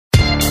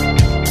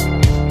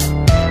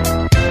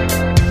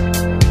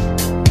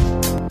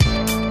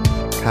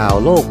ข่าว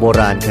โลกโบ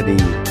ราณคดี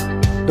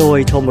โดย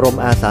ชมรม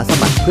อาสาส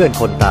มัครเพื่อน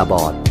คนตาบ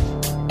อด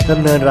ด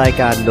ำเนินราย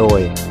การโดย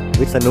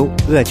วิษณุ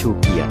เอื้อชู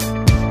เกียรติ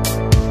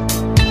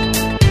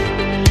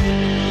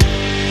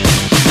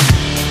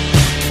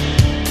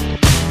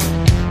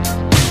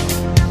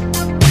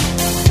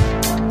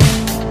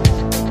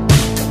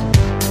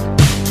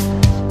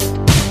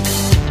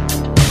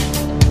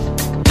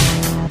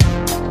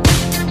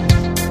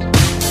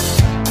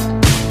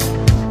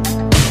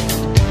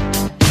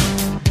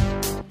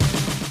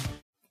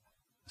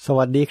ส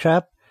วัสดีครั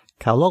บ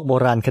ข่าวโลกโบ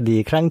ราณคดี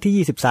ครั้ง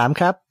ที่23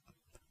ครับ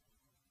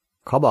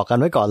ขอบอกกัน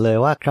ไว้ก่อนเลย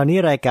ว่าคราวนี้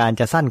รายการ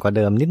จะสั้นกว่าเ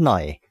ดิมนิดหน่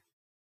อย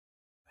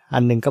อั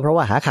นนึงก็เพราะ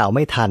ว่าหาข่าวไ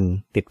ม่ทัน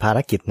ติดภาร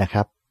กิจนะค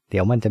รับเดี๋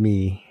ยวมันจะมี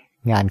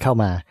งานเข้า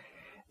มา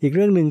อีกเ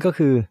รื่องนึงก็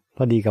คือพ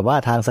อดีกับว่า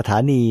ทางสถา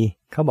นี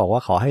เขาบอกว่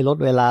าขอให้ลด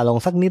เวลาลง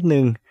สักนิดนึ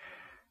ง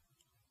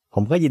ผ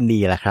มก็ยินดี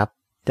แหละครับ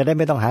จะได้ไ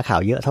ม่ต้องหาข่า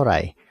วเยอะเท่าไหร่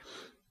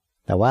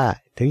แต่ว่า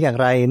ถึงอย่าง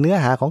ไรเนื้อ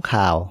หาของ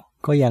ข่าว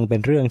ก็ยังเป็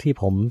นเรื่องที่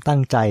ผมตั้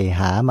งใจ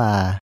หามา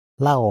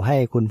เล่าให้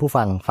คุณผู้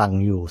ฟังฟัง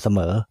อยู่เสม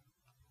อ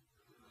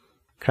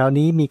คราว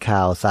นี้มีข่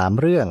าว3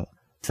เรื่อง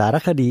สาร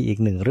คดีอีก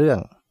1เรื่อง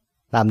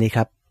ตามนี้ค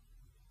รับ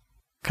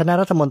คณะ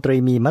รัฐมนตรี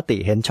มีมติ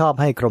เห็นชอบ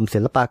ให้กรมศิ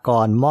ลปาก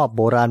รมอบโ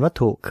บราณวัต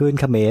ถุคืน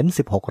เขมร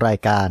16ราย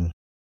การ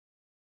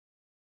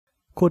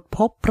ขุดพ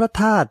บพระ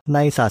ธาตุใน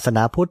ศาสน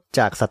าพุทธจ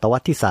ากศตวร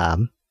รษที่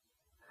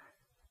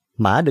3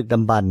หมาดึกด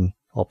ำบรรพ์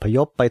อพย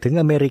พไปถึง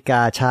อเมริก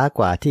าช้าก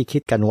ว่าที่คิ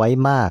ดกันไว้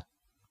มาก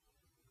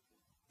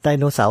ได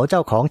โนเสาร์เจ้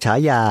าของฉา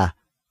ยา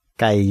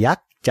ไก่ยัก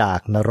ษ์จาก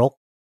นรก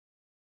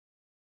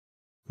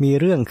มี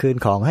เรื่องคืน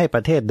ของให้ป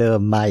ระเทศเดิม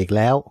มาอีกแ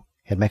ล้ว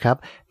เห็นไหมครับ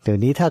เดี๋ยว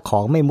นี้ถ้าขอ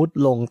งไม่มุด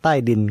ลงใต้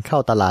ดินเข้า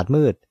ตลาด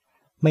มืด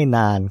ไม่น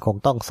านคง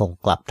ต้องส่ง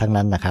กลับทั้ง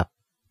นั้นนะครับ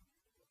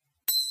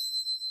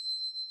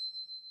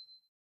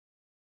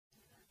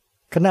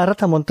คณะรั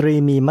ฐมนตรี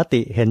มีม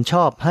ติเห็นช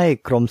อบให้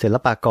กรมศิล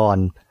ปากร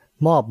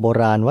มอบโบ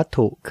ราณวัต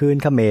ถุคืน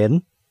เขมร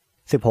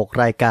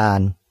16รายการ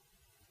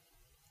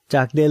จ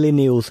าก Daily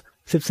News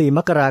 14 ม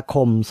กราค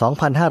ม 2558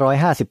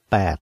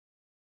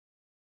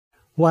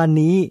วัน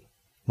นี้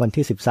วัน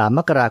ที่13ม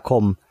กราค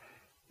ม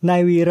นา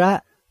ยวีระ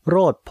โร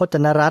จน์พจ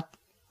นรัตน์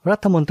รั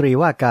ฐมนตรี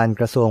ว่าการ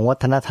กระทรวงวั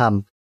ฒนธรรม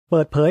เ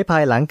ปิดเผยภา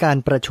ยหลังการ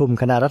ประชุม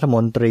คณะรัฐม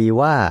นตรี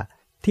ว่า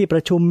ที่ปร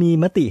ะชุมมี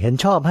มติเห็น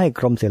ชอบให้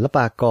กรมศิลป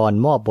ากร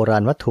มอบโบรา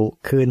ณวัตถุ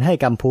คืนให้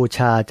กัมพูช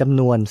าจำ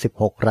นวน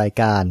16ราย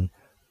การ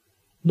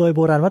โดยโบ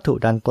ราณวัตถุ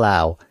ดังกล่า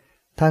ว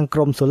ทางก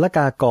รมศุลก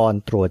ากร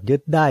ตรวจยึ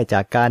ดได้จ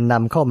ากการน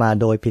ำเข้ามา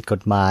โดยผิดก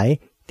ฎหมาย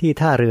ที่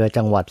ท่าเรือ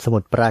จังหวัดสมุ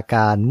ทรปราก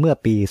ารเมื่อ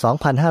ปี 2543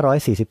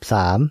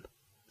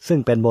ซึ่ง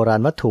เป็นโบรา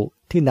ณวัตถุ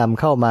ที่นำ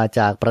เข้ามา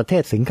จากประเท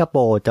ศสิงคโป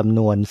ร์จำน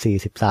วน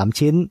43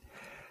ชิ้น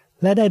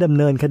และได้ดำ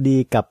เนินคดี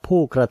กับ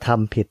ผู้กระท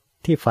ำผิด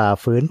ที่ฝ่า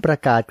ฝืนประ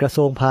กาศกระท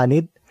รวงพาณิ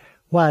ชย์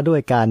ว่าด้วย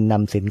การน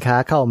ำสินค้า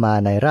เข้ามา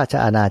ในราช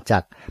อาณาจั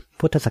กร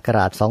พุทธศักร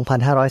าช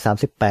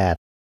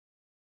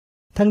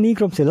 2538 ทั้งนี้ก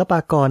รมศิลปา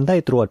กรได้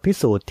ตรวจพิ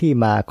สูจน์ที่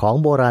มาของ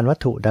โบราณวัต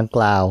ถุดังก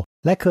ล่าว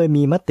และเคย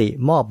มีมติ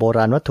มอบโบร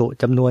าณวัตถุ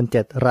จำนวน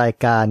7ราย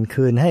การ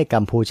คืนให้กั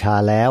มพูชา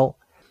แล้ว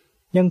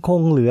ยังค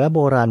งเหลือโบ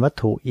ราณวัต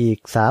ถุอีก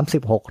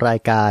36ราย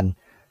การ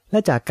และ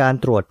จากการ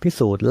ตรวจพิ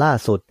สูจน์ล่า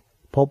สุด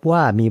พบว่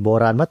ามีโบ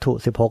ราณวัตถุ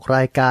16ร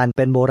ายการเ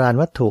ป็นโบราณ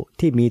วัตถุ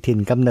ที่มีถิ่น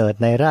กำเนิด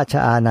ในราช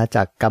อาณา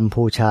จักรกัม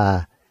พูชา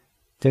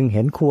จึงเ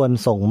ห็นควร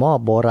ส่งมอบ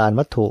โบราณ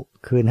วัตถุ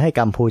คืนให้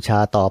กัมพูชา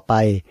ต่อไป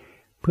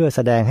เพื่อแส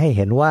ดงให้เ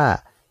ห็นว่า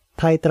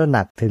ไทยตระห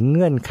นักถึงเ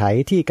งื่อนไข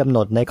ที่กำหน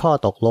ดในข้อ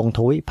ตกลงท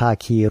วิภา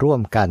คีร่ว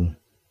มกัน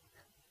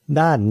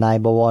ด้านนาย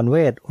บวรเว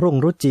ชรุ่ง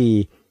รุจี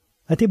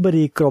อธิบ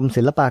ดีกรม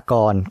ศิลปาก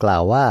รกล่า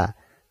วว่า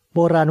โบ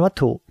ราณวัต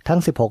ถุทั้ง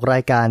16รา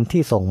ยการ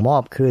ที่ส่งมอ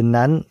บคืน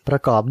นั้นปร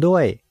ะกอบด้ว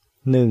ย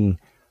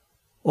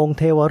 1. องค์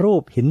เทวรู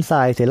ปหินทร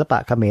ายศิลปะ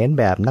เขมร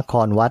แบบนค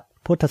รวัด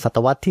พุทธศต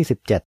วรรษที่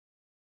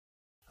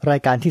17รา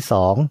ยการที่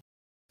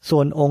2ส่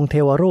วนองค์เท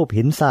วรูป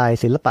หินทราย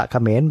ศิลปะเข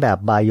มรแบบ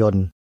บายน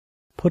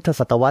พุทธ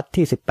ศตวรรษ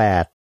ที่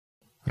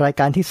18ราย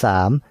การที่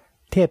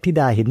3เทพธิ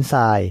ดาหินท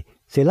ราย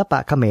ศิลปะ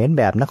เขมรแ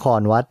บบนค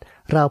รวัด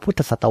ราวพุทธ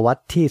ศตวรร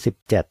ษที่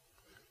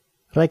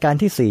17รายการ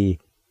ที่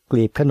4ก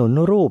ลีบขนุน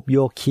รูปโย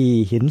คี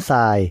หินทร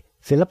าย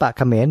ศิลปะเ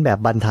ขมรแบบ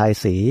บรรทาย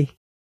สี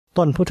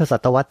ต้นพุทธศ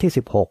ตวรรษที่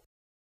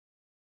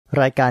16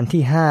รายการ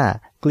ที่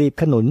5กลีบ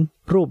ขนุน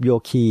รูปโย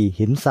คี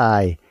หินทรา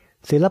ย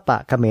ศิลปะ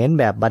เขมร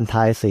แบบบรรท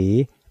ายสี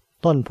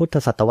ต้นพุทธ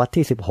ศตวรรษ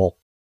ที่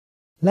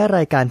16และร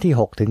ายการที่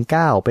6ถึง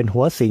9เป็น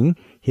หัวสิง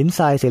หินท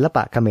รายศิลป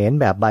ะเขมร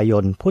แบบบาย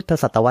นพุทธ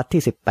ศตวรรษ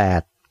ที่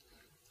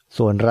18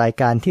ส่วนราย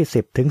การที่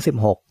10ถึง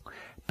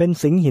16เป็น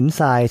สิงหิน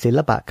ทรายศิล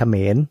ปะเขม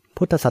ร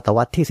พุทธศตว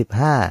รรษที่15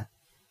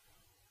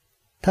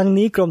ทั้ง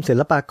นี้กรมศิ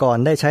ลปากร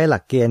ได้ใช้หลั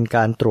กเกณฑ์ก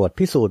ารตรวจ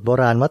พิสูจน์โบ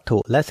ราณวัตถุ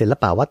และศิล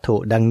ปวัตถุ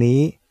ดัง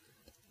นี้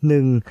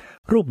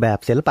 1. รูปแบบ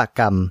ศิลปก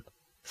รรม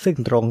ซึ่ง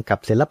ตรงกับ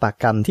ศิลป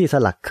กรรมที่ส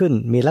ลักขึ้น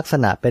มีลักษ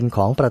ณะเป็นข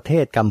องประเท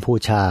ศกัมพู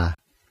ชา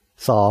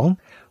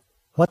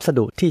 2. วัส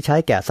ดุที่ใช้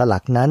แกะสลั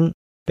กนั้น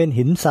เป็น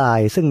หินทราย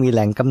ซึ่งมีแห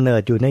ล่งกำเนิ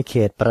ดอยู่ในเข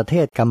ตประเท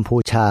ศกัมพู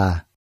ชา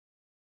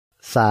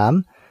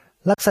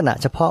 3. ลักษณะ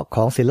เฉพาะข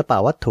องศิลป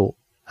วัตถุ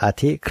อา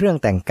ทิเครื่อง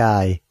แต่งกา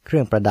ยเครื่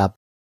องประดับ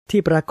ที่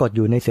ปรากฏอ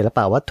ยู่ในศิลป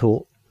วัตถุ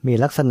มี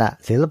ลักษณะ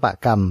ศิลป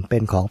กรรมเป็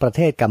นของประเ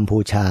ทศกัมพู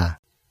ชา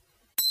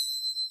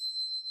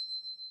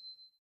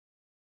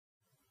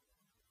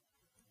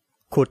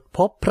ขุดพ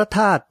บพระธ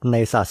าตุใน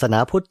ศาสนา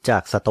พุทธจา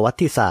กศตวรรษ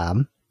ที่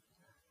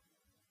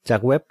 3จา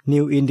กเว็บ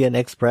New Indian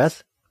Express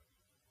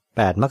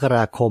 8 มกร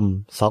าคม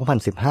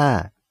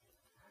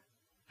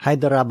 2015 ไฮ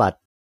ดราบัด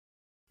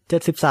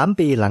73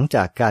 ปีหลังจ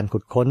ากการขุ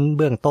ดค้นเ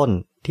บื้องต้น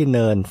ที่เ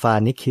นินฟา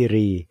นิคี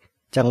รี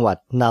จังหวัด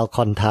นาลค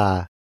อนทา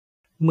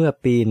เมื่อ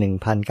ปี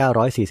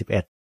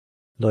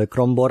 1941 โดยก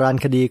รมโบราณ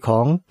คดีขอ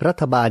งรั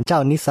ฐบาลเจ้า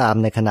นิซาม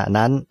ในขณะ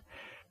นั้น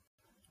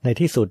ใน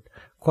ที่สุด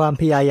ความ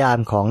พยายาม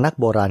ของนัก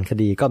โบราณค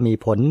ดีก็มี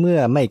ผลเมื่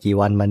อไม่กี่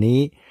วันมานี้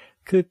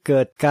คือเกิ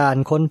ดการ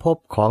ค้นพบ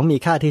ของมี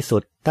ค่าที่สุ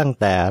ดตั้ง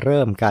แต่เ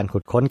ริ่มการขุ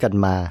ดค้นกัน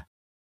มา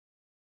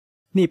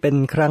นี่เป็น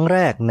ครั้งแร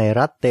กใน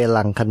รัฐเต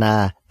ลังคนา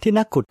ที่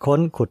นักขุดค้น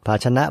ขุดภา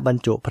ชนะบรร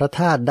จุพระ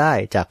ธาตุได้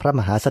จากพระม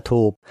หาส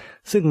ถูป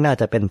ซึ่งน่า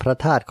จะเป็นพระ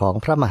ธาตุของ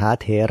พระมหา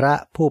เถระ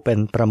ผู้เป็น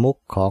ประมุข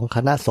ของค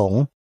ณะสง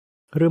ฆ์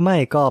หรือไม่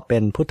ก็เป็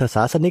นพุทธศ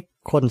าสนิก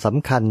คนส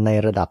ำคัญใน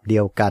ระดับเดี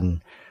ยวกัน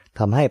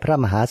ทำให้พระ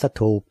มหาส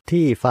ถูป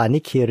ที่ฟานิ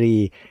คีรี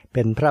เ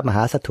ป็นพระมห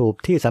าสถูป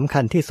ที่สำคั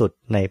ญที่สุด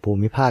ในภู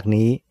มิภาค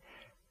นี้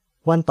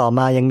วันต่อม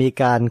ายังมี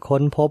การค้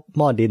นพบห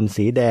ม้อดิน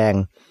สีแดง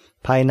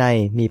ภายใน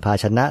มีภา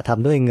ชนะท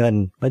ำด้วยเงิน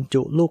บรร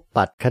จุลูก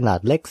ปัดขนาด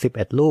เล็ก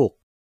11ลูก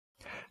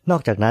นอ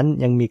กจากนั้น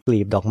ยังมีกลี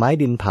บดอกไม้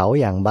ดินเผา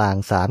อย่างบาง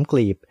3ก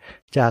ลีบ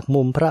จาก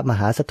มุมพระม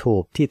หาสถู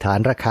ปที่ฐาน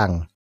ระฆัง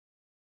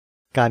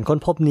การค้น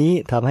พบนี้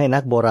ทำให้นั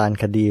กโบราณ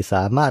คดีส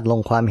ามารถลง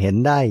ความเห็น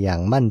ได้อย่า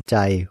งมั่นใจ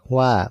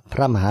ว่าพ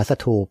ระมหาส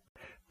ถูป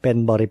เป็น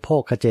บริโภ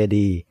คเจ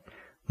ดีย์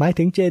หมาย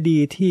ถึงเจดี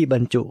ย์ที่บร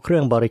รจุเครื่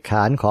องบริข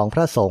ารของพ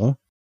ระสงฆ์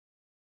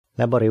แ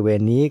ละบริเว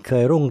ณนี้เค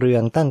ยรุ่งเรือ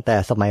งตั้งแต่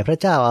สมัยพระ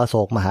เจ้าอาโศ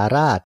กมหาร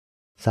าช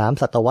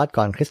3 ศตวรรษ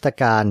ก่อนคริสต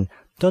กาล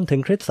จนถึง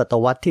คริสตศต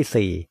วรรษ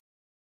ที่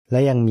 4และ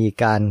ยังมี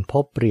การพ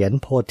บเหรียญ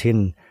โพธิน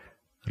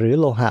หรือ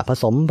โลหะผ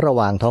สมระห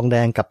ว่างทองแด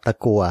งกับตะ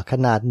กั่วข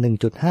นาด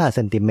 1.5 เซ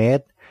นติเมต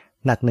ร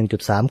หนัก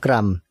 1.3 กรั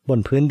มบน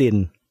พื้นดิน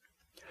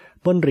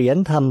บนเหรียญ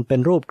ทำเป็น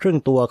รูปครึ่ง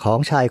ตัวของ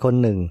ชายคน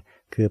หนึ่ง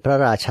คือพระ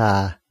ราชา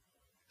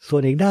ส่ว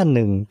นอีกด้านห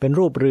นึ่งเป็น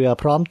รูปเรือ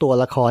พร้อมตัว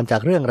ละครจา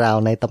กเรื่องราว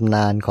ในตำน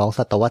านของศ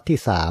ตวรรษที่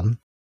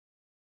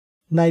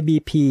 3นายบี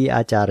พีอ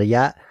าจารย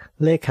ะ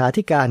เลขา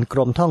ธิการกร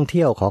มท่องเ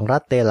ที่ยวของรั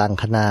ฐเตลัง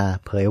คนา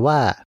เผยว่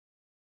า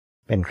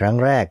เป็นครั้ง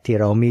แรกที่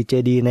เรามีเจ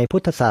ดีย์ในพุ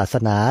ทธศาส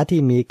นา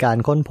ที่มีการ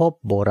ค้นพบ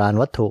โบราณ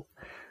วัตถุ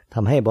ท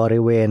ำให้บ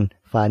ริเวณ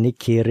ฟานิ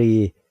คีรี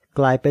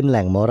กลายเป็นแห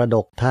ล่งมรด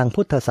กทาง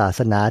พุทธศาส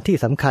นาที่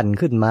สำคัญ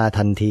ขึ้นมา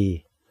ทันที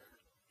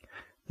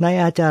นาย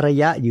อาจาร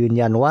ยะยืน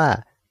ยันว่า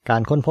กา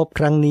รค้นพบ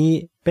ครั้งนี้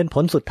เป็นผ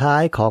ลสุดท้า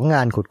ยของง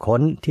านขุดค้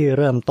นที่เ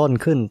ริ่มต้น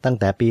ขึ้นตั้ง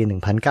แต่ปี 1941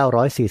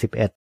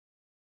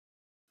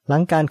 หลั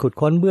งการขุด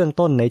ค้นเบื้อง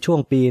ต้นในช่วง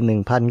ปี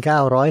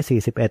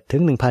 1941 ถึ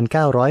ง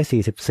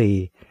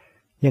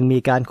 1944 ยังมี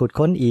การขุด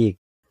ค้นอีก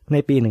ใน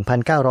ปี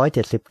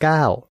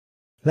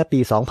 1979 และปี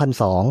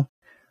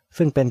 2002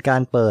 ซึ่งเป็นกา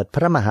รเปิดพ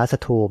ระมหาส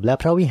ถูปและ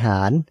พระวิห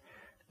าร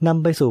น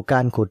ำไปสู่ก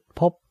ารขุด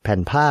พบแผ่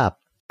นภาพ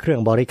เครื่อ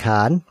งบริข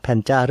ารแผ่น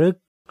จารึก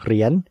เห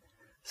รียญ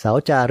เสา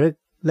จารึก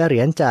และเห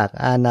รียญจาก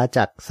อาณา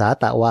จักรสา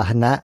ตวาห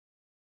นะ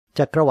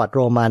จักรวรรดิโ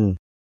รมัน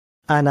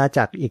อาณา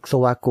จักรอิกซ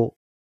วากุ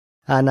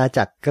อาณา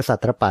จักรกษั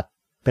ตรปัตย์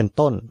เป็น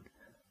ต้น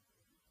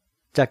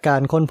จากกา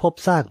รค้นพบ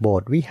ซากโบ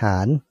สถ์วิหา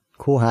ร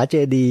คูหาเจ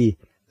ดีย์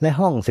และ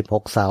ห้อง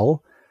16เสา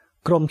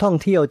กรมท่อง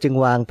เที่ยวจึง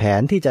วางแผ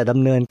นที่จะด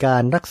ำเนินกา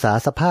รรักษา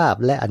สภาพ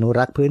และอนุ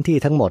รักษ์พื้นที่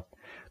ทั้งหมด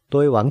โด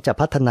ยหวังจะ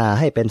พัฒนา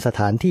ให้เป็นสถ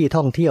านที่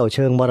ท่องเที่ยวเ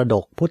ชิงมรด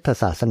กพุทธ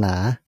ศาสนา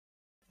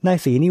นาย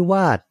ศรีนิว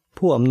าส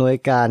ผู้อำนวย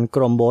การก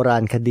รมโบรา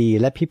ณคดี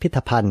และพิพิธ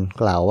ภัณฑ์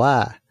กล่าวว่า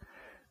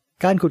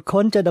การขุด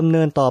ค้นจะดำเ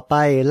นินต่อไป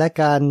และ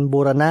การบู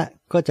รณะ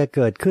ก็จะเ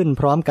กิดขึ้น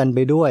พร้อมกันไป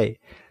ด้วย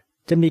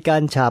จะมีกา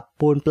รฉาบ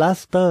ปูนปลา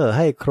สเตอร์ใ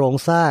ห้โครง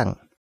สร้าง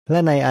และ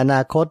ในอน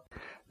าคต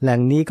แหล่ง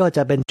นี้ก็จ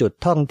ะเป็นจุด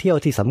ท่องเที่ยว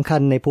ที่สำคั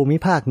ญในภูมิ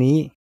ภาคนี้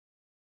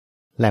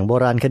แหล่งโบ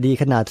ราณคดี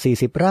ขนาด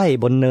40ไร่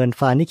บนเนิน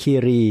ฟานิคี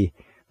รี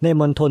ใน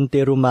มณฑลเต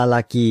รุมาล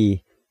ากี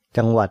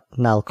จังหวัด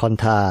นาลคอน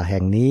ทาแห่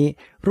งนี้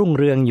รุ่ง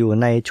เรืองอยู่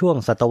ในช่วง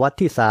ศตวรรษ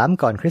ที่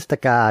 3 ก่อนคริสต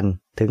กาล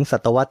ถึงศ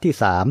ตวรรษที่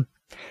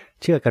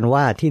 3 เชื่อกัน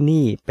ว่าที่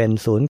นี่เป็น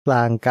ศูนย์กล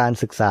างการ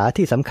ศึกษา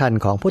ที่สำคัญ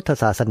ของพุทธ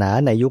ศาสนา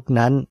ในยุค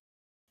นั้น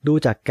ดู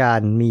จากกา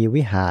รมี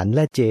วิหารแล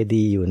ะเจ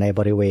ดีย์อยู่ในบ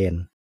ริเวณ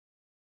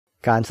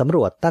การสำร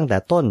วจตั้งแต่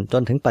ต้นจ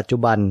นถึงปัจจุ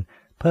บัน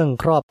เพิ่ง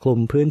ครอบคลุม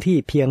พื้นที่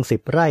เพียง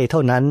10ไร่เท่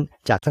านั้น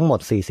จากทั้งหมด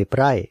40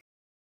ไร่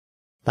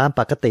ตาม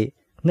ปกติ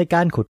ในก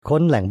ารขุดค้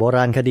นแหล่งโบร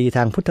าณคดีท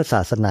างพุทธศ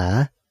าสนา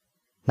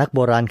นักโบ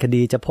ราณค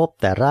ดีจะพบ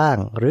แต่ร่าง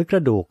หรือกร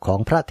ะดูกของ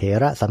พระเถ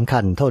ระสำคั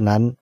ญเท่านั้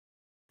น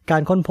กา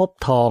รค้นพบ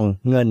ทอง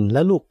เงินแล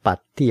ะลูกปัด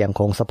ที่ยัง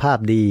คงสภาพ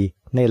ดี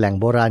ในแหล่ง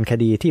โบราณค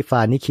ดีที่ฟ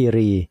านิคี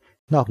รี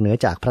นอกเหนือ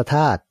จากพระธ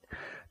าตุ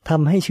ท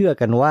ำให้เชื่อ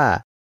กันว่า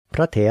พ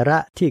ระเถระ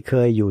ที่เค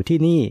ยอยู่ที่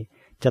นี่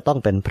จะต้อง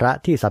เป็นพระ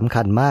ที่สำ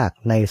คัญมาก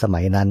ในส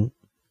มัยนั้น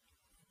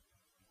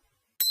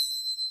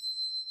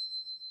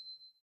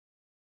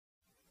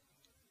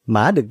หม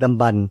าดึกด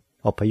ำบรรพ์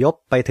อพยพ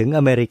ไปถึง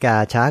อเมริกา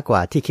ช้ากว่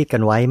าที่คิดกั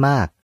นไว้ม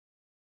าก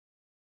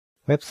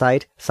เว็บไซ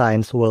ต์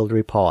Science World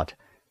Report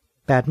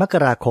 8 มก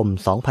ราคม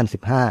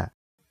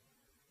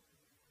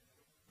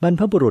 2015 บรร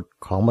พบุรุษ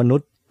ของมนุ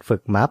ษย์ฝึ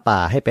กหมาป่า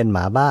ให้เป็นหม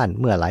าบ้าน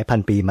เมื่อหลายพัน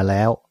ปีมาแ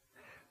ล้ว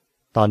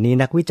ตอนนี้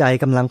นักวิจัย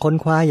กำลังค้น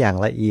คว้าอย่าง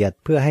ละเอียด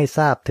เพื่อให้ท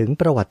ราบถึง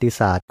ประวัติ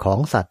ศาสตร์ของ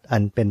สัตว์อั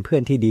นเป็นเพื่อ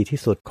นที่ดีที่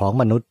สุดของ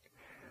มนุษย์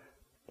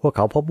พวกเข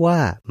าพบว่า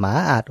หมา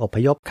อาจอพ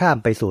ยพข้าม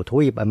ไปสู่ท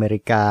วีปอเม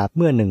ริกาเ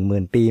มื่อ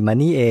 10,000 ปีมา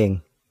นี้เอง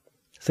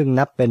ซึ่ง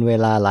นับเป็นเว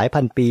ลาหลาย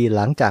พันปีห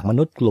ลังจากม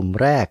นุษย์กลุ่ม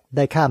แรกไ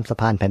ด้ข้ามสะ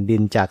พานแผ่นดิ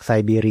นจากไซ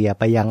บีเรีย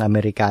ไปยังอเม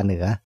ริกาเหนื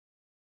อ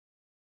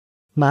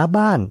หมา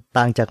บ้าน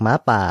ต่างจากหมา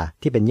ป่า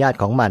ที่เป็นญาติ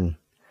ของมัน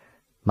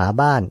หมา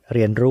บ้านเ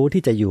รียนรู้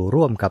ที่จะอยู่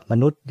ร่วมกับม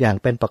นุษย์อย่าง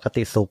เป็นปก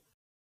ติสุข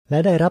และ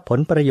ได้รับผล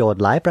ประโยช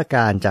น์หลายประก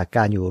ารจากก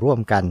ารอยู่ร่วม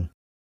กัน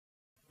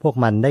พวก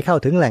มันได้เข้า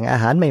ถึงแหล่งอา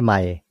หารให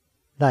ม่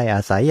ๆได้อ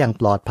าศัยอย่าง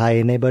ปลอดภัย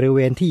ในบริเว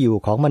ณที่อยู่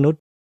ของมนุษ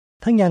ย์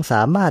ทั้งยังส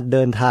ามารถเ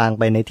ดินทาง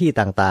ไปในที่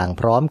ต่างๆ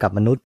พร้อมกับม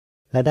นุษย์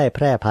และได้แพ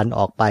ร่พันธุ์อ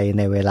อกไปใ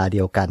นเวลาเ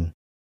ดียวกัน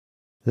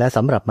และส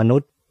ำหรับมนุ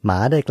ษย์หมา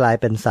ได้กลาย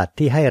เป็นสัตว์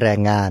ที่ให้แรง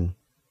งาน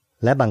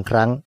และบางค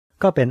รั้ง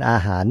ก็เป็นอา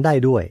หารได้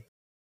ด้วย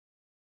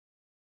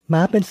หม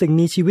าเป็นสิ่ง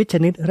มีชีวิตช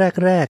นิด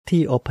แรกๆ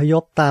ที่อพย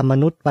พตามม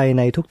นุษย์ไปใ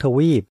นทุกท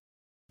วีป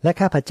และ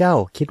ข้าพเจ้า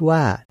คิดว่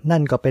านั่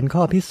นก็เป็น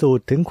ข้อพิสูจ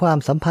น์ถึงความ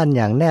สัมพันธ์อ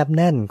ย่างแนบแ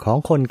น่นของ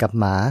คนกับ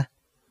หมา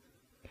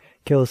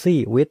เคลซี่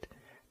วิท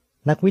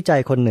นักวิจั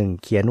ยคนหนึ่ง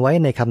เขียนไว้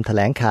ในคำแถ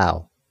ลงข่าว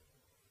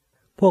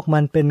พวกมั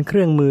นเป็นเค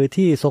รื่องมือ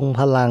ที่ทรง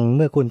พลังเ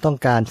มื่อคุณต้อง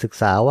การศึก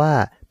ษาว่า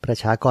ประ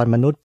ชากรม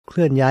นุษย์เค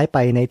ลื่อนย้ายไป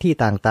ในที่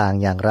ต่าง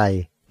ๆอย่างไร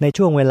ใน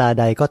ช่วงเวลา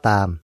ใดก็ต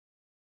าม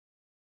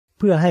เ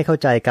พื่อให้เข้า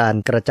ใจการ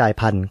กระจาย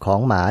พันธุ์ของ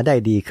หมาได้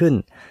ดีขึ้น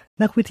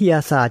นักวิทยา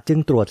ศาสตร์จึง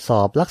ตรวจส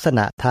อบลักษณ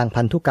ะทาง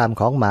พันธุกรรม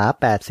ของหมา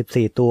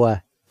84ตัว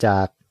จา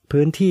ก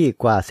พื้นที่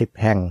กว่า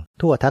10แห่ง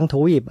ทั่วทั้งท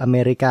วีปอเม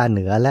ริกาเห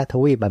นือและท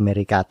วีปอเม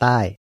ริกาใต้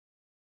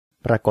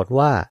ปรากฏ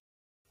ว่า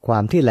ควา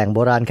มที่แหล่งโบ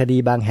ราณคดี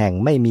บางแห่ง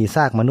ไม่มีซ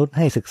ากมนุษย์ใ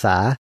ห้ศึกษา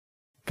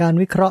การ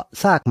วิเคราะห์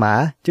ซากหมา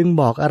จึง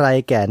บอกอะไร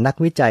แก่นัก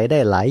วิจัยได้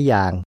หลายอ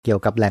ย่างเกี่ยว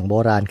กับแหล่งโบ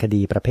ราณค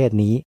ดีประเภท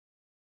นี้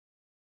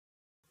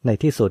ใน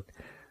ที่สุด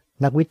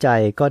นักวิจั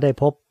ยก็ได้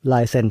พบลา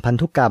ยเซ็นพัน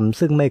ธุกรรม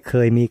ซึ่งไม่เค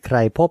ยมีใคร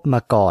พบม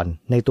าก่อน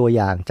ในตัวอ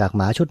ย่างจากห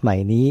มาชุดใหม่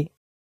นี้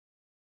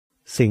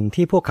สิ่ง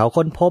ที่พวกเขา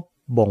ค้นพบ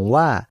บ่ง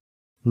ว่า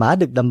หมา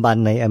ดึกดำบรร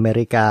พ์ในอเม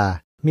ริกา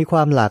มีคว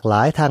ามหลากหล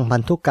ายทางพั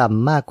นธุกรรม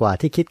มากกว่า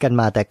ที่คิดกัน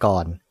มาแต่ก่อ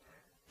น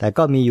แต่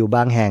ก็มีอยู่บ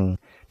างแห่ง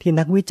ที่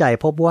นักวิจัย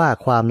พบว่า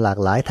ความหลาก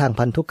หลายทาง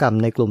พันธุกรรม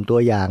ในกลุ่มตัว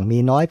อย่างมี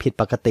น้อยผิด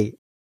ปกติ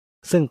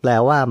ซึ่งแปล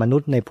ว่ามนุ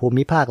ษย์ในภู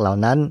มิภาคเหล่า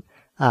นั้น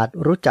อาจ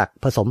รู้จัก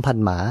ผสมพัน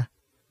ธุ์หมา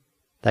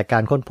แต่กา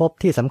รค้นพบ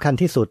ที่สำคัญ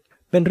ที่สุด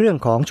เป็นเรื่อง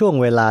ของช่วง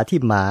เวลาที่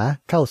หมา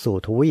เข้าสู่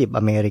ทวีป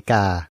อเมริก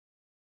า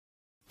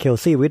เคล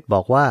ซี่วิทบ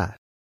อกว่า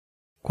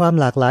ความ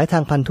หลากหลายทา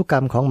งพันธุกร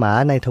รมของหมา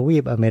ในทวี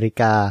ปอเมริ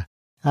กา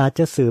อาจจ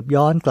ะสืบ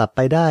ย้อนกลับไป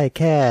ได้แ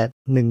ค่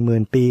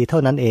 10,000 ปีเท่า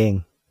นั้นเอง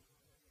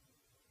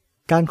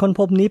การค้นพ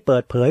บนี้เปิ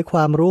ดเผยคว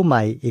ามรู้ให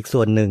ม่อีก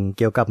ส่วนหนึ่งเ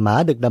กี่ยวกับหมา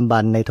ดึกดำบร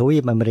รพ์ในทวี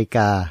ปอเมริก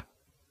า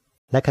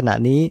และขณะ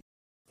นี้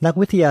นัก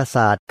วิทยาศ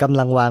าสตร์กำ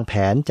ลังวางแผ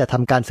นจะท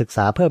ำการศึกษ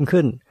าเพิ่ม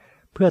ขึ้น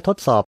เพื่อทด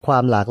สอบควา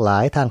มหลากหลา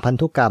ยทางพัน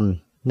ธุกรรม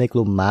ในก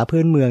ลุ่มหมา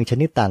พื้นเมืองช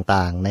นิด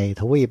ต่างๆใน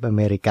ทวีปอเ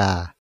มริกา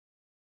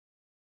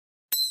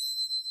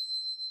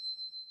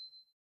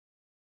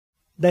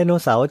ไดโน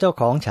เสาร์เจ้า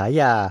ของฉา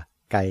ยา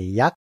ไก่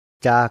ยักษ์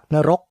จากน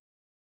รก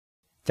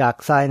จาก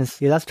Science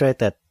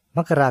Illustrated ม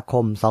กราค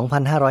ม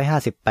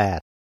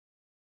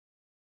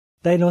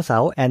 2558 ไดโนเสา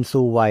ร์แอน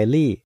ซูไว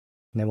ลี่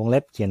ในวงเล็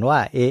บเขียนว่า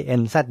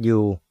ANZU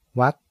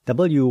วรรค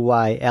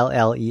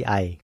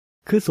WYLLEI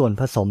คือส่วน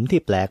ผสม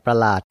ที่แปลกประ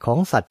หลาดของ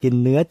สัตว์กิน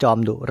เนื้อจอม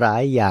ดุร้า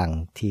ยอย่าง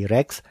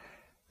T-Rex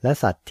และ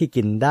สัตว์ที่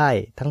กินได้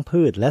ทั้ง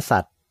พืชและสั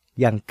ตว์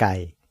อย่างไก่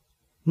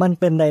มัน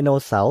เป็นไดโน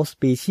เสาร์ส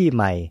ปีชีส์ใ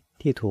หม่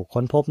ที่ถูก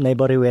ค้นพบใน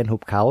บริเวณหุ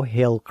บเขาเฮ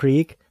ลครี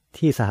ก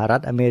ที่สหรั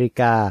ฐอเมริ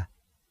กา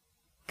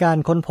การ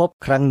ค้นพบ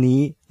ครั้ง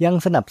นี้ยัง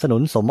สนับสนุ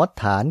นสมมติ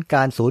ฐานก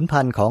ารสูญ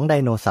พันธุ์ของได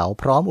โนเสาร์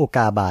พร้อมอุก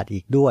าบาตอี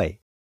กด้วย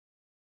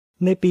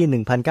ในปี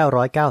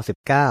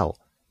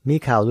 1999 มี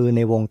ข่าวลือใ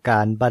นวงกา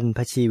รบรรพ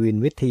ชีวิน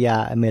วิทยา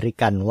อเมริ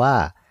กันว่า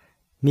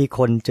มีค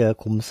นเจอ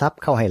ขุมทรัพย์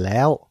เข้าให้แ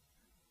ล้ว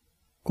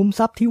ขุมท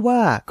รัพย์ที่ว่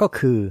าก็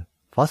คือ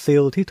ฟอสซิ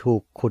ลที่ถู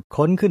กขุด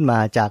ค้นขึ้นมา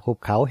จากหุบ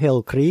เขาเฮล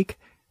ครีก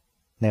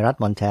ในรัฐ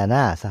มอนแทน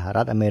าสห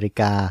รัฐอเมริ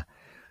กา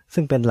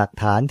ซึ่งเป็นหลัก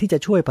ฐานที่จะ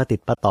ช่วยประติด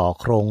ประต่อ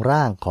โครง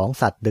ร่างของ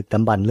สัตว์ดึกด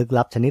ำบรรพ์ลึก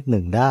ลับชนิดห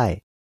นึ่งได้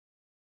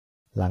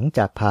หลังจ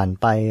ากผ่าน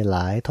ไปหล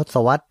ายทศ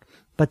วรรษ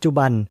ปัจจุ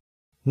บัน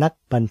นัก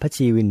บรรพ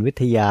ชีวินวิ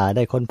ทยาไ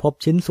ด้ค้นพบ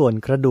ชิ้นส่วน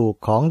กระดูก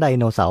ของได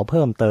โนเสาร์เ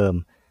พิ่มเติม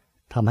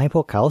ทำให้พ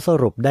วกเขาส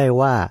รุปได้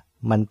ว่า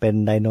มันเป็น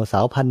ไดโนเสา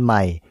ร์พันธุ์ให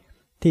ม่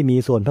ที่มี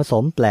ส่วนผส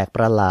มแปลกป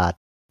ระหลาด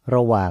ร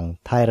ะหว่าง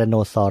ไทแรโน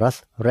ซอรัส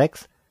เร็ก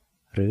ซ์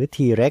หรือ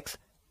T-Rex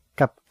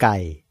กับไก่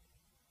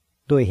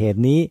ด้วยเห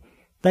ตุนี้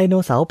ไดโน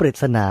เสาร์ปริ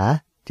ศนา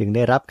จึงไ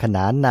ด้รับขน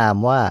านนาม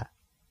ว่า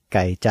ไ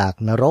ก่จาก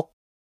นรก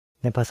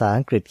ในภาษา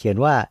อังกฤษเขียน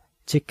ว่า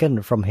Chicken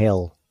from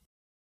Hell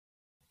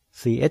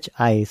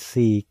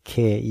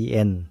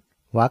CHICKEN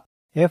วรรค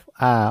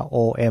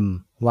FROM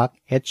วรรค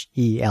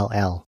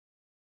HELL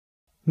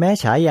แม้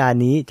ฉายา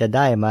นี้จะไ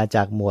ด้มาจ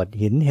ากหมวด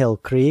หินเฮล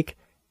ครีก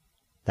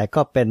แต่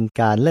ก็เป็น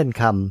การเล่น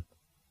ค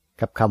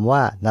ำกับคำว่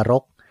านร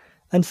ก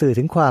อันสื่อ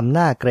ถึงความ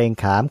น่าเกรง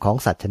ขามของ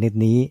สัตว์ชนิด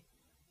นี้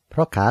เพร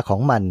าะขาขอ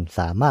งมันส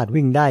ามารถ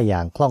วิ่งได้อย่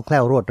างคล่องแคล่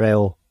วรวดเร็ว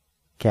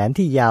แขน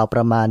ที่ยาวป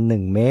ระมาณ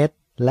1 เมตร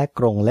และก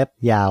รงเล็บ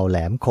ยาวแหล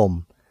มคม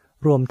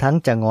รวมทั้ง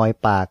จะงอย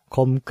ปากค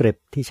มกริบ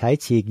ที่ใช้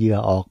ฉีกเหยื่อ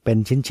ออกเป็น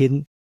ชิ้น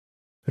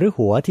ๆหรือ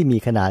หัวที่มี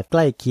ขนาดใก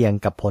ล้เคียง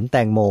กับผลแต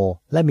งโม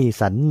และมี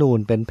สันนูน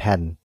เป็นแผ่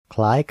นค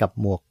ล้ายกับ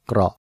หมวกเกร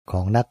าะขอ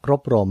งนักร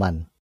บโรมัน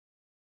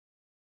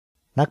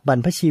นักบร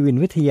รพชีวิน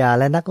วิทยา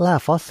และนักล่า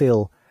ฟอสซิล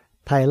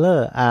ไทเลอ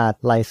ร์อา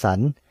ร์ไลสัน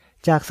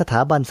จากสถ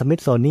าบันสมิ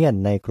ธโซเนียน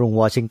ในกรุง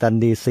วอชิงตัน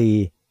ดีซี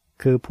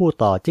คือผู้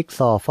ต่อจิ๊กซ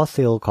อว์ฟอส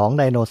ซิลของไ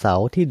ดโนเสา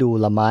ร์ที่ดู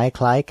ละไม้ค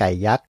ล้ายไก่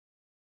ยักษ์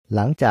ห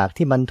ลังจาก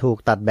ที่มันถูก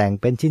ตัดแบ่ง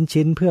เป็น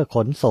ชิ้นๆเพื่อข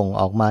นส่ง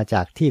ออกมาจ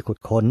ากที่ขุด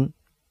ค้น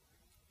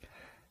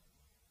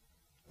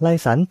ไล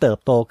สันเติบ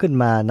โตขึ้น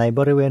มาในบ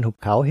ริเวณหุบ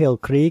เขาเฮล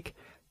ครีก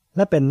แล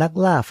ะเป็นนัก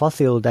ล่าฟอส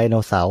ซิลไดโน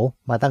เสาร์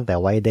มาตั้งแต่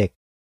วัยเด็ก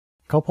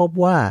เขาพบ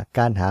ว่าก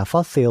ารหาฟ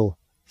อสซิล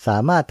สา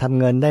มารถทำ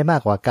เงินได้มา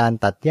กกว่าการ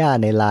ตัดหญ้า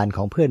ในลานข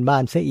องเพื่อนบ้า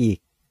นเสียอีก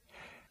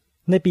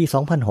ในปี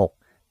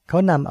 2006 เขา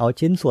นำเอา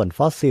ชิ้นส่วนฟ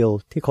อสซิล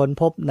ที่ค้น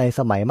พบในส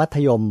มัยมัธ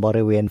ยมบ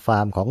ริเวณฟา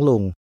ร์มของลุ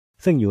ง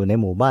ซึ่งอยู่ใน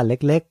หมู่บ้านเ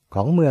ล็กๆข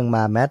องเมืองม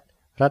าแมท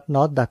รัฐน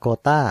อร์ทดาโค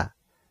ตา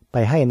ไป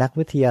ให้นัก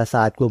วิทยาศ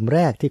าสตร์กลุ่มแร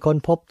กที่ค้น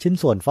พบชิ้น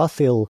ส่วนฟอส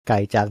ซิลไก่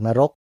จากน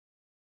รก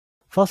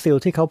ฟอสซิล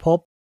ที่เขาพบ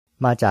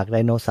มาจากได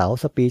โนเสาร์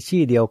สปีชี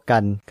ส์เดียวกั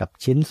นกับ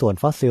ชิ้นส่วน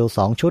ฟอสซิล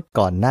2ชุด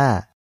ก่อนหน้า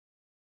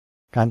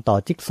การต่อ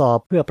จิ๊กซอ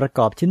ว์เพื่อประก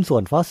อบชิ้นส่ว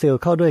นฟอสซิล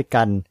เข้าด้วย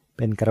กันเ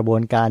ป็นกระบว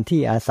นการที่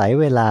อาศัย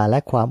เวลาและ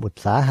ความอุต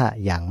สาหะ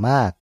อย่างม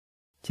าก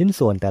ชิ้น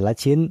ส่วนแต่ละ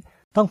ชิ้น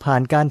ต้องผ่า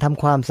นการท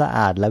ำความสะอ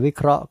าดและวิเ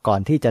คราะห์ก่อ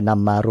นที่จะน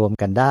ำมารวม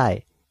กันได้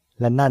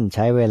และนั่นใ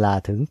ช้เวลา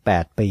ถึง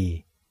8 ปี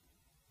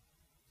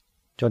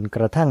จนก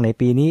ระทั่งใน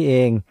ปีนี้เอ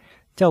ง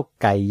เจ้า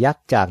ไก่ยัก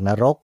ษ์จากน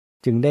รก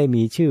จึงได้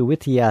มีชื่อวิ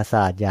ทยาศ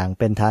าสตร์อย่าง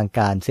เป็นทางก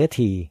ารเสีย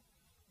ที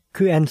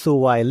คือแอนซู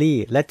ไวลี่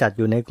และจัดอ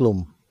ยู่ในกลุ่ม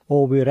โอ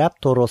วิแรป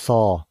โทโรซ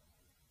อร์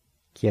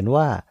เขียน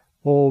ว่า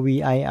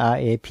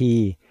OVIRAP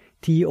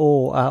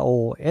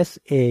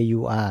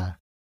TOROSAUR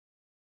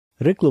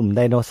หรือกลุ่มได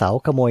โนเสา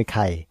ร์ขโมยไ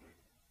ข่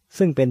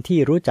ซึ่งเป็นที่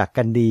รู้จัก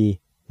กันดี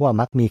ว่า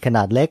มักมีขน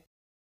าดเล็ก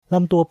ล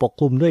ำตัวปก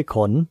คลุมด้วยข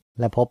น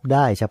และพบไ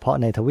ด้เฉพาะ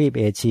ในทวีป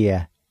เอเชีย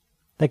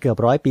แต่เกือบ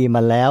100 ปีม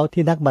าแล้ว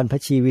ที่นักบรรพ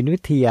ชีวินวิ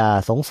ทยา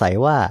สงสัย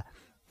ว่า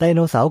ไดโน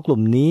เสาร์กลุ่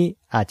มนี้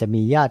อาจจะ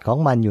มีญาติของ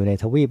มันอยู่ใน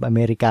ทวีปอเม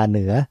ริกาเห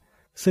นือ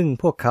ซึ่ง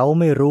พวกเขา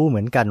ไม่รู้เห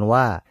มือนกัน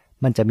ว่า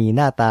มันจะมีห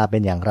น้าตาเป็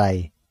นอย่างไร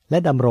และ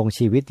ดำรง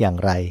ชีวิตอย่าง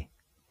ไร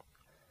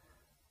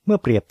เมื่อ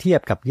เปรียบเทีย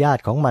บกับญา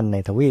ติของมันใน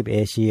ทวีปเอ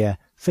เชีย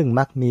ซึ่ง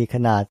มักมีข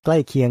นาดใกล้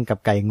เคียงกับ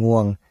ไก่งว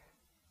ง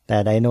แต่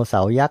ไดโนเส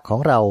าร์ยักษ์ของ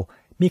เรา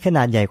มีขน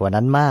าดใหญ่กว่า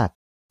นั้นมาก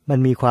มัน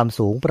มีความ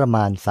สูงประม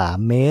าณ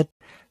3 เมตร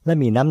และ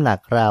มีน้ำหนัก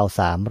ราว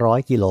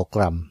300 กิโลก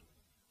รัม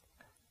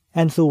แอ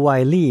นซูไว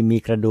ลี่มี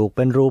กระดูกเ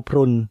ป็นรูพ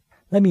รุน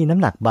และมีน้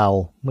ำหนักเบา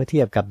เมื่อเที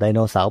ยบกับไดโน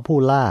เสาร์ผู้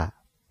ล่า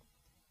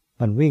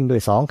มันวิ่งด้ว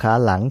ย2 ขา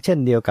หลังเช่น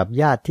เดียวกับ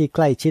ญาติที่ใก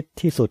ล้ชิด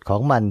ที่สุดขอ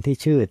งมันที่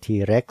ชื่อ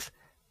T-Rex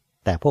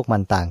แต่พวกมั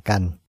นต่างกั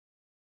น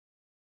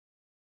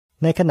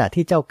ในขณะ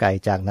ที่เจ้าไก่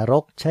จากนร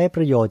กใช้ป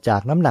ระโยชน์จา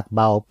กน้ำหนักเ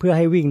บาเพื่อใ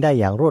ห้วิ่งได้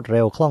อย่างรวดเ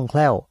ร็วคล่องแค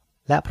ล่ว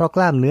และเพราะก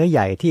ล้ามเนื้อให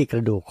ญ่ที่กร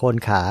ะดูกโคน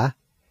ขา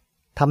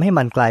ทำให้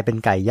มันกลายเป็น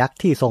ไก่ยักษ์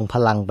ที่ทรงพ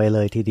ลังไปเล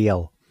ยทีเดียว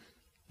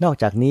นอก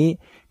จากนี้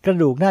กระ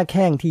ดูกหน้าแ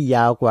ข้งที่ย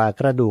าวกว่า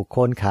กระดูกโค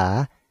นขา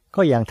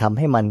ก็ยังทำใ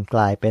ห้มันก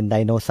ลายเป็นได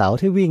โนเสาร์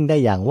ที่วิ่งได้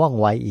อย่างว่อง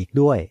ไวอีก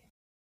ด้วย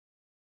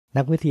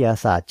นักวิทยา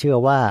ศาสตร์เชื่อ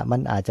ว่ามั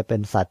นอาจจะเป็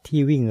นสัตว์ที่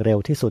วิ่งเร็ว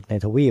ที่สุดใน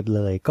ทวีปเ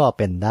ลยก็เ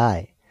ป็นได้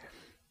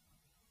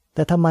แ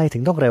ต่ทำไมถึ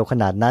งต้องเร็วข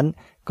นาดนั้น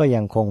ก็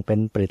ยังคงเป็น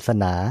ปริศ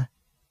นา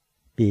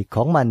ปีกข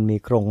องมันมี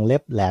กรงเล็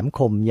บแหลมค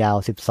มยาว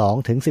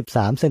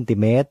 12-13 เซนติ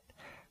เมตร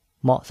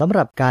เหมาะสำห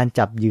รับการ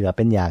จับเหยื่อเ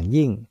ป็นอย่าง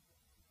ยิ่ง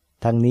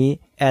ทั้งนี้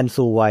แอน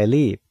ซูไว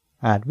ลี่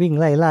อาจวิ่ง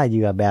ไล่ล่าเห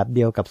ยื่อแบบเ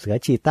ดียวกับเสือ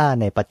ชีต้า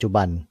ในปัจจุ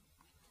บัน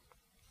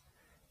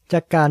จา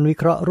กการวิ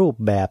เคราะห์รูป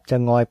แบบจะ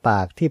งอยป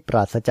ากที่ปร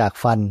าศจาก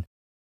ฟัน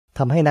ท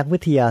ำให้นักวิ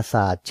ทยาศ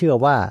าสตร์เชื่อ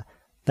ว่า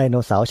ไดโน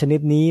เสาร์ชนิ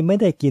ดนี้ไม่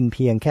ได้กินเ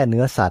พียงแค่เ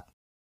นื้อสัตว์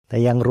แต่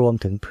ยังรวม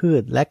ถึงพื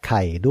ชและไ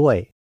ข่ด้วย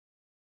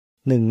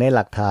หนึ่งในห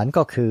ลักฐาน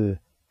ก็คือ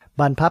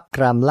บรรพับก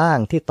รามล่าง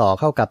ที่ต่อ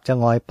เข้ากับจะ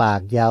งอยปา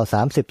กยาว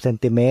30 เซน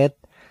ติเมตร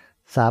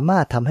สามา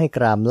รถทำให้ก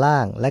รามล่า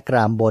งและกร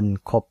ามบน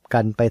ขบ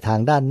กันไปทาง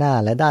ด้านหน้า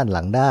และด้านห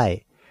ลังได้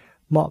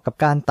เหมาะกับ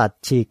การตัด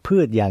ฉีกพื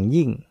ชอย่าง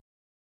ยิ่ง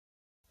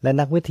และ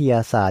นักวิทยา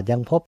ศาสตร์ยั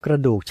งพบกระ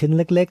ดูกชิ้นเ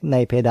ล็กๆใน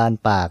เพดาน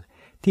ปาก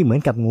ที่เหมือ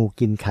นกับงู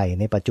กินไข่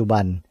ในปัจจุบั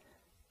น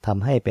ท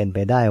ำให้เป็นไป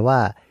ได้ว่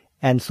า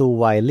แอนซู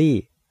ไวลี่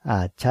อ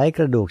าจใช้ก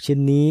ระดูกชิ้น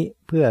นี้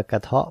เพื่อกร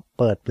ะเทาะ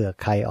เปิดเปลือก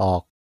ไข่ออ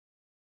ก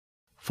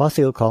ฟอส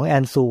ซิลของแอ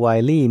นซูไว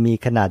ลี่มี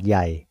ขนาดให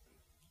ญ่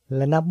แล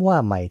ะนับว่า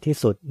ใหม่ที่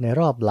สุดใน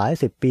รอบหลาย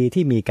10 ปี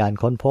ที่มีการ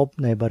ค้นพบ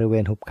ในบริเว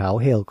ณหุบเขา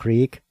เฮลค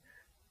รีก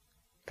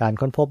การ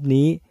ค้นพบ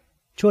นี้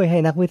ช่วยให้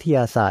นักวิทย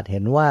าศาสตร์เห็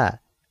นว่า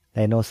ได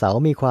โนเสาร์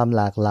มีความ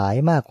หลากหลาย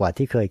มากกว่า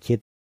ที่เคยคิด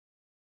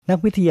นัก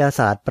วิทยาศ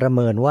าสตร์ประเ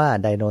มินว่า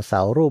ไดโนเส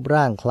าร์รูป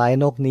ร่างคล้าย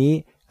นกนี้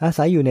อา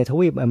ศัยอยู่ในท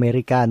วีปอเม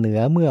ริกาเหนือ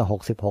เมื่อ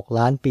66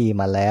 ล้านปี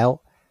มาแล้ว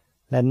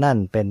และนั่น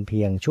เป็นเ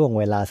พียงช่วงเ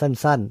วลา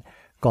สั้น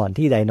ๆก่อน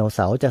ที่ไดโนเส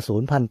าร์จะสู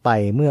ญพันธุ์ไป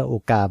เมื่ออุ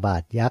กาบา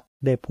ตยักษ์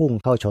ได้พุ่ง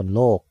เข้าชนโ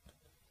ลก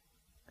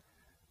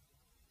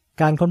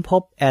การค้นพ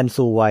บแอน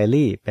ซูไว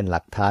ลี่เป็นห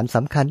ลักฐานส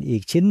ำคัญอี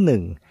กชิ้นหนึ่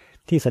ง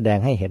ที่แสดง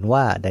ให้เห็น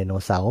ว่าไดโน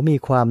เสาร์มี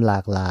ความหลา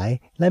กหลาย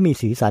และมี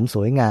สีสันส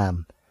วยงาม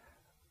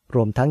ร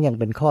วมทั้งยัง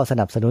เป็นข้อส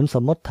นับสนุนส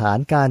มมติฐาน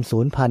การสู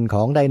ญพันธุ์ข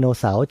องไดโน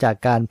เสาร์จาก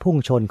การพุ่ง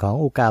ชนของ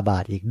อุกาบา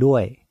ตอีกด้ว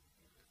ย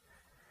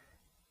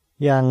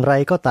อย่างไร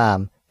ก็ตาม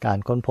การ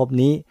ค้นพบ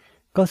นี้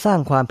ก็สร้าง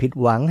ความผิด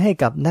หวังให้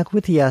กับนัก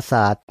วิทยาศ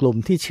าสตร์กลุ่ม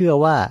ที่เชื่อ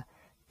ว่า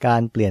กา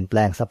รเปลี่ยนแปล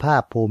งสภา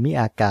พภูมิ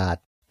อากาศ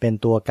เป็น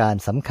ตัวการ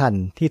สำคัญ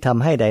ที่ท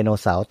ำให้ไดโน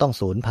เสาร์ต้อง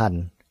สูญพัน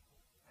ธุ์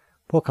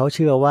พวกเขาเ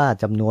ชื่อว่า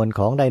จำนวนข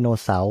องไดโน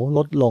เสาร์ล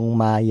ดลง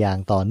มาอย่าง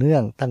ต่อเนื่อ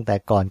งตั้งแต่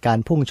ก่อนการ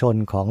พุ่งชน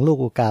ของลูก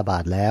อุกาบา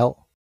ตแล้ว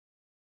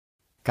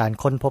การ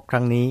ค้นพบค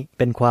รั้งนี้เ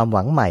ป็นความห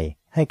วังใหม่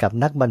ให้กับ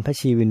นักบรรพ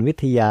ชีวินวิ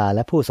ทยาแล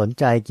ะผู้สน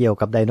ใจเกี่ยว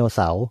กับไดโนเ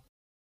สาร์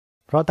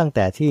เพราะตั้งแ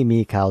ต่ที่มี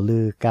ข่าวลื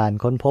อการ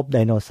ค้นพบได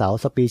โนเสาร์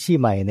สปีชีส์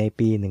ใหม่ใน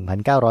ปี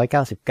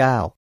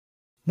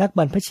 1999 นักบ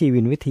รรพชี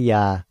วินวิทย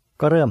า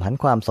ก็เริ่มหัน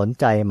ความสน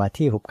ใจมา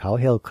ที่หุบเขา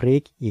เฮลครี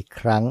กอีก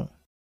ครั้ง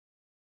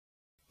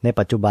ใน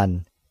ปัจจุบัน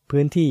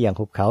พื้นที่อย่าง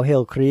หุบเขาเฮ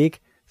ลครีก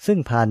ซึ่ง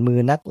ผ่านมือ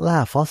นักล่า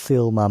ฟอสซิ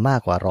ลมามา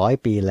กกว่า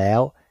100 ปีแล้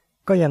ว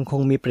ก็ยังค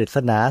งมีปริศ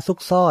นาซุก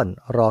ซ่อน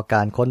รอก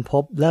ารค้นพ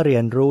บและเรี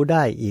ยนรู้ไ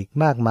ด้อีก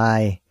มากมา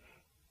ย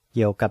เ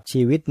กี่ยวกับ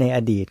ชีวิตในอ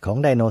ดีตของ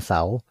ไดโนเส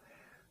าร์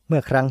เมื่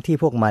อครั้งที่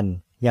พวกมัน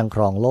ยังค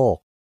รองโลก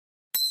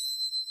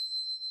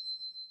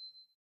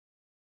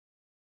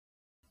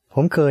ผ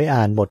มเคย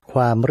อ่านบทคว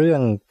ามเรื่อ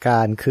งก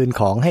ารคืน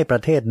ของให้ปร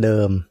ะเทศเดิ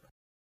ม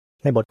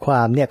ในบทคว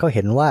ามเนี่ยเขาเ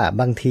ห็นว่า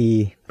บางที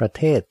ประเ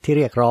ทศที่เ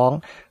รียกร้อง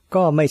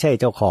ก็ไม่ใช่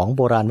เจ้าของโ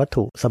บราณวัต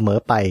ถุเสมอ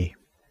ไป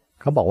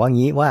เขาบอกว่า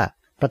งี้ว่า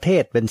ประเท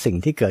ศเป็นสิ่ง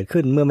ที่เกิด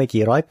ขึ้นเมื่อไม่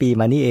กี่ร้อยปี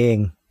มานี่เอง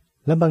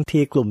และบางที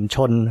กลุ่มช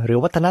นหรือ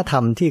วัฒนธร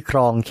รมที่คร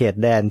องเขต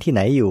แดนที่ไห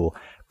นอยู่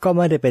ก็ไ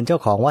ม่ได้เป็นเจ้า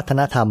ของวัฒ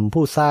นธรรม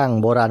ผู้สร้าง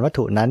โบราณวัต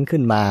ถุนั้น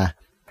ขึ้นมา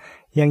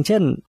อย่างเช่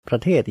นประ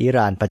เทศอิห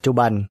ร่านปัจจุ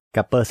บัน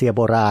กับเปอร์เซียโ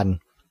บราณ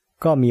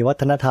ก็มีวั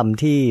ฒนธรรม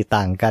ที่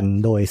ต่างกัน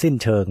โดยสิ้น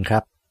เชิงครั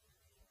บ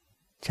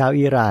ชาว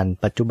อิหร่าน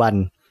ปัจจุบัน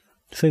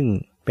ซึ่ง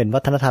เป็นวั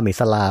ฒนธรรมอิ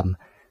สลาม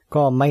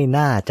ก็ไม่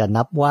น่าจะ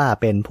นับว่า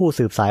เป็นผู้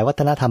สืบสายวั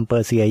ฒนธรรมเปอ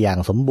ร์เซียอย่าง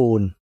สมบู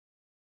รณ์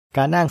ก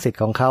ารอ้างสิทธิ์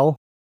ของเขา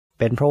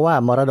เป็นเพราะว่า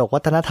มรดก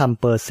วัฒนธรรม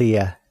เปอร์เซีย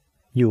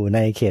อยู่ใน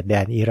เขตแด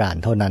นอิหร่าน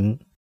เท่านั้น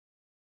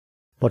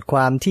บทคว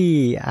ามที่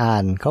อ่า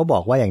นเขาบอ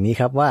กว่าอย่างนี้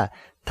ครับว่า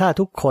ถ้า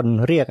ทุกคน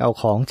เรียกเอา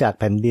ของจาก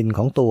แผ่นดินข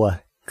องตัว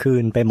คื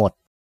นไปหมด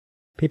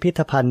พิพิธ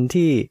ภัณฑ์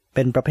ที่เ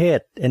ป็นประเภท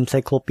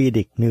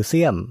Encyclopedic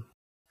Museum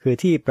คือ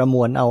ที่ประม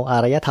วลเอาอา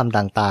รยธรรม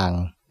ต่าง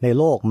ๆใน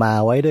โลกมา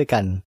ไว้ด้วยกั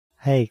น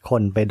ให้ค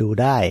นไปดู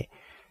ได้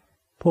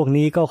พวก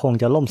นี้ก็คง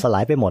จะล่มสลา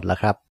ยไปหมดละ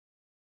ครับ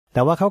แ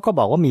ต่ว่าเขาก็บ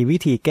อกว่ามีวิ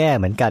ธีแก้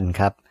เหมือนกัน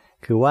ครับ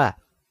คือว่า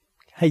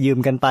ให้ยืม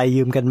กันไป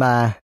ยืมกันมา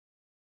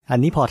อัน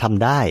นี้พอท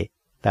ำได้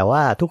แต่ว่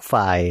าทุก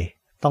ฝ่าย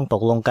ต้องต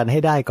กลงกันให้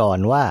ได้ก่อน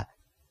ว่า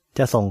จ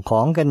ะส่งข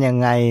องกันยัง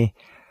ไง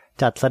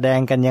จัดแสดง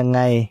กันยังไง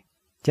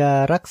จะ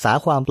รักษา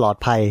ความปลอด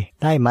ภัย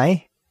ได้ไหม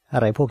อะ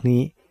ไรพวก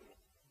นี้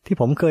ที่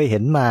ผมเคยเห็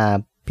นมา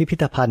พิพิ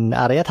ธภัณฑ์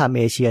อารยธรรมเ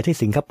อเชียที่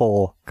สิงคโป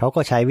ร์เขา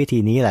ก็ใช้วิธี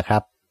นี้แหละครั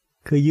บ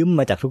คือยืมม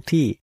าจากทุก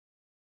ที่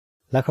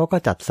แล้วเขาก็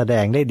จัดแสด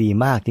งได้ดี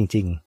มากจ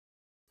ริง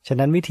ๆฉะ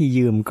นั้นวิธี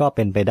ยืมก็เ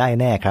ป็นไปได้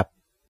แน่ครับ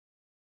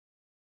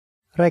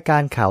รายกา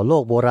รข่าวโล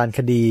กโบราณค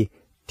ดี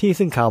ที่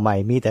ซึ่งข่าวใหม่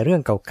มีแต่เรื่อ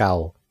งเก่า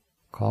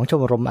ๆของช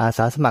มรมอาส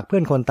าสมัครเพื่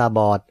อนคนตาบ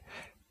อด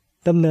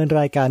ดำเนิน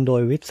รายการโด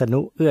ยวิษณุ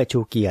เอื้อชู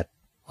เกียรติ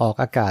ออก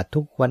อากาศ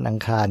ทุกวันอัง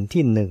คาร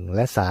ที่1แล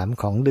ะ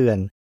3ของเดือน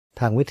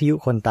ทางวิทยุ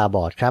คนตาบ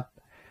อดครับ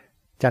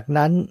จาก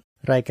นั้น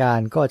รายการ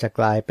ก็จะ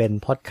กลายเป็น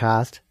พอดแค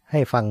สต์ให้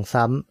ฟัง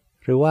ซ้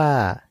ำหรือว่า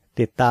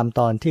ติดตาม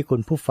ตอนที่คุ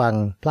ณผู้ฟัง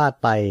พลาด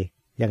ไป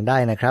ยังได้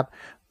นะครับ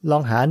ลอ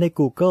งหาใน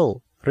Google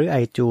หรือ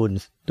iTunes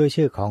ด้วย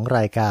ชื่อของร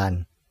ายการ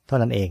เท่า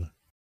นั้นเอง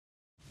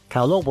ข่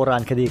าวโลกโบรา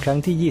ณคดีครั้ง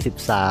ที่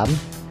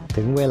23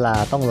ถึงเวลา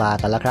ต้องลา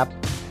กันแล้วครับ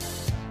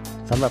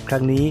สำหรับครั้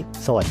งนี้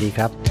สวัสดีค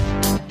รับ